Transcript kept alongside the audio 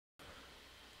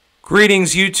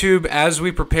Greetings, YouTube, as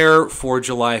we prepare for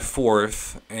July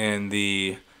 4th and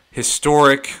the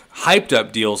historic,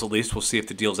 hyped-up deals, at least. We'll see if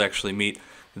the deals actually meet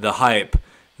the hype.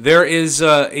 There is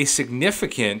a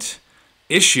significant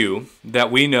issue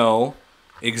that we know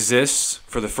exists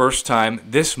for the first time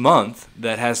this month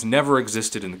that has never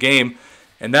existed in the game.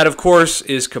 And that, of course,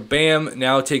 is Kabam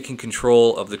now taking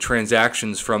control of the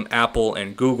transactions from Apple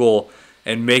and Google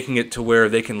and making it to where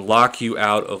they can lock you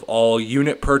out of all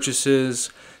unit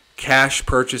purchases, cash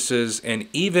purchases, and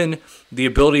even the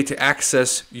ability to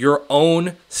access your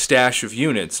own stash of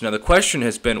units. Now, the question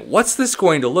has been, what's this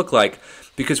going to look like?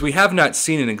 Because we have not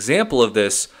seen an example of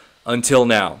this until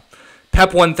now. Pep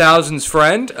 1000's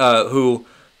friend, who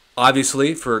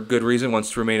obviously, for good reason, wants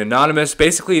to remain anonymous,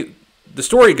 basically, the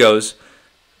story goes,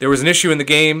 there was an issue in the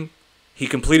game, he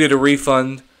completed a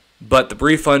refund, but the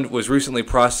refund was recently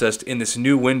processed in this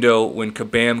new window when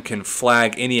Kabam can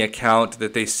flag any account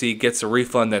that they see gets a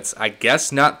refund that's, I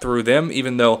guess, not through them,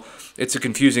 even though it's a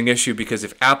confusing issue because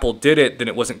if Apple did it, then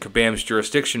it wasn't Kabam's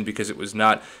jurisdiction because it was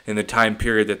not in the time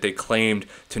period that they claimed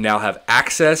to now have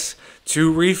access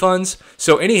to refunds.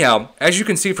 So anyhow, as you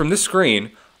can see from this screen,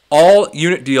 all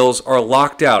unit deals are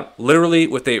locked out, literally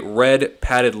with a red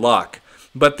padded lock.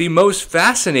 But the most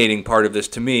fascinating part of this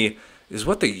to me is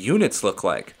what the units look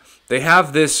like. They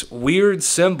have this weird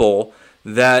symbol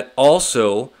that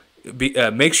also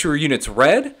makes your units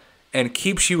red and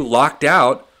keeps you locked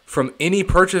out from any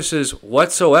purchases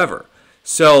whatsoever.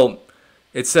 So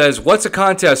it says, what's a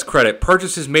contest credit?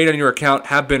 Purchases made on your account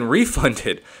have been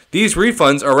refunded. These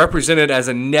refunds are represented as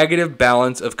a negative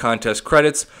balance of contest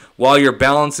credits. While your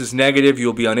balance is negative,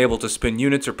 you'll be unable to spend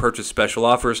units or purchase special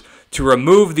offers. To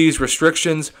remove these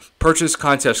restrictions, purchase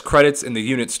contest credits in the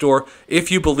unit store. If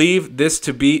you believe this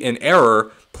to be an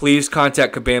error, please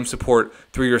contact Kabam support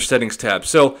through your settings tab.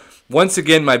 So once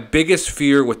again, my biggest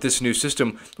fear with this new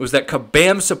system was that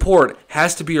Kabam support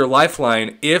has to be your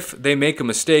lifeline if they make a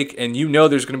mistake, and you know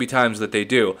there's going to be times that they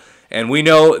do. And we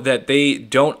know that they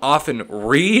don't often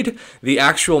read the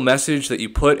actual message that you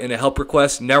put in a help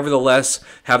request, nevertheless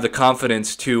have the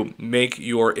confidence to make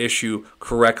your issue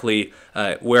correctly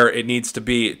where it needs to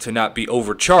be to not be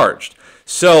overcharged.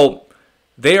 So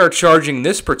they are charging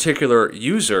this particular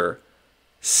user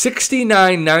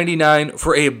 $69.99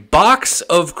 for a box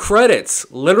of credits,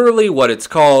 literally what it's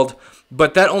called,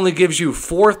 but that only gives you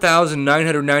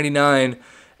 4,999,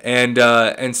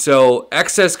 and so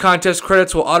excess contest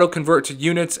credits will auto convert to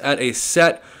units at a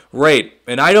set rate.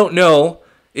 And I don't know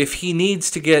if he needs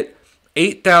to get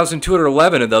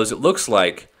 8,211 of those, it looks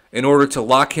like, in order to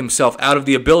lock himself out of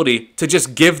the ability to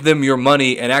just give them your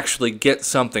money and actually get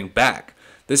something back.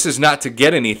 This is not to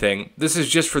get anything. This is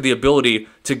just for the ability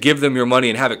to give them your money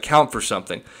and have it count for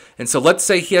something. And so let's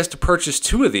say he has to purchase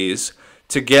 2 of these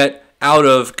to get out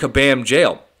of Kabam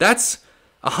jail. That's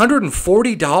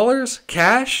 $140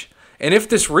 cash. And if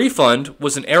this refund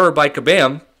was an error by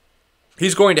Kabam,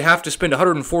 he's going to have to spend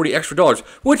 $140 extra,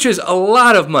 which is a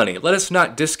lot of money. Let us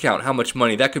not discount how much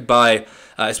money that could buy,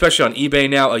 especially on eBay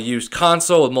now, a used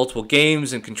console with multiple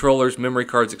games and controllers, memory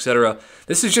cards, etc.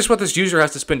 This is just what this user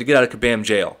has to spend to get out of Kabam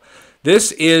jail.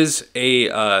 This is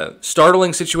a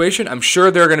startling situation. I'm sure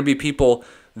there are going to be people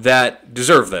that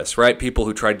deserve this, right? People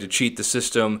who tried to cheat the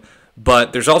system.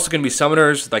 But there's also going to be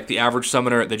summoners, like the average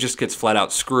summoner, that just gets flat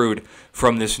out screwed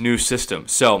from this new system.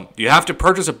 So you have to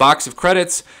purchase a box of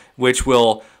credits, which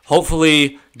will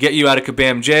hopefully get you out of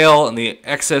Kabam jail, and the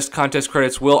excess contest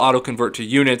credits will auto-convert to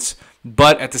units.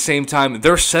 But at the same time,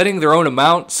 they're setting their own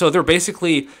amount. So they're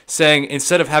basically saying,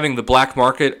 instead of having the black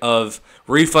market of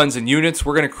refunds and units,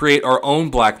 we're going to create our own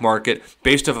black market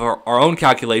based off our own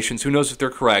calculations, who knows if they're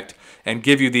correct, and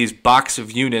give you these box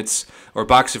of units or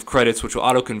box of credits, which will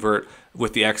auto-convert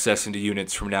with the excess into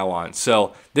units from now on.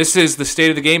 So this is the state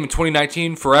of the game in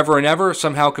 2019, forever and ever.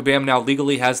 Somehow Kabam now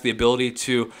legally has the ability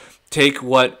to take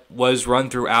what was run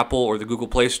through Apple or the Google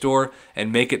Play Store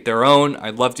and make it their own.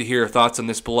 I'd love to hear your thoughts on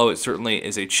this below. It certainly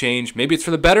is a change. Maybe it's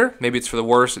for the better, maybe it's for the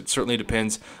worse. It certainly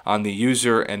depends on the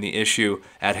user and the issue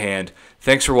at hand.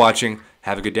 Thanks for watching.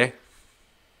 Have a good day.